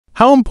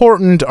How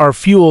important are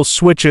fuel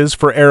switches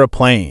for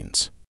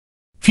aeroplanes?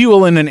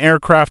 Fuel in an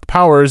aircraft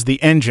powers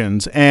the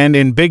engines, and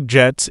in big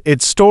jets,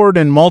 it's stored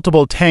in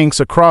multiple tanks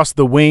across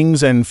the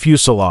wings and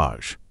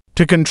fuselage.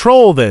 To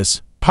control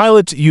this,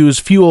 pilots use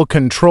fuel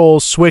control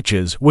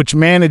switches, which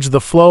manage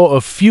the flow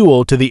of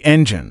fuel to the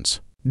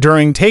engines.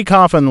 During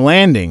takeoff and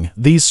landing,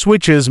 these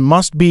switches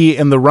must be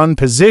in the run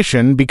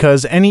position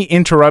because any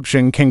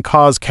interruption can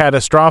cause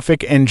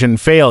catastrophic engine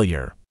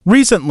failure.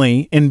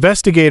 Recently,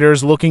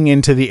 investigators looking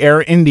into the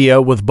Air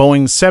India with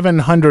Boeing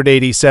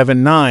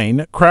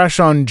 787-9 crash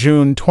on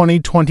June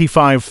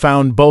 2025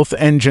 found both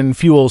engine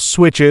fuel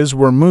switches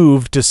were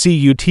moved to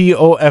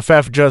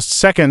CUTOFF just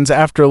seconds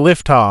after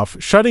liftoff,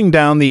 shutting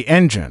down the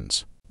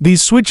engines.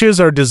 These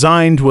switches are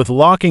designed with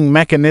locking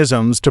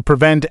mechanisms to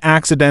prevent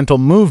accidental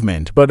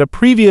movement, but a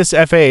previous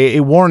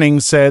FAA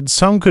warning said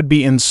some could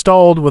be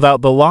installed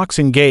without the locks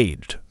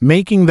engaged,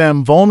 making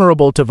them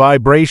vulnerable to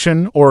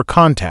vibration or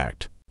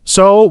contact.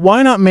 So,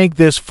 why not make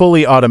this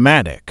fully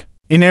automatic?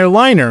 In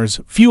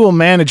airliners, fuel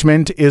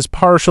management is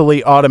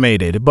partially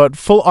automated, but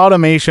full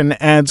automation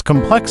adds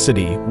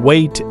complexity,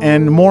 weight,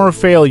 and more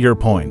failure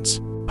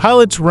points.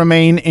 Pilots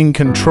remain in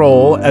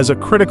control as a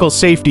critical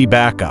safety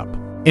backup.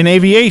 In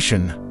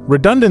aviation,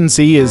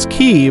 redundancy is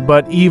key,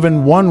 but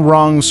even one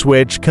wrong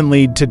switch can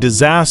lead to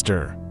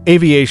disaster.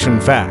 Aviation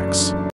facts.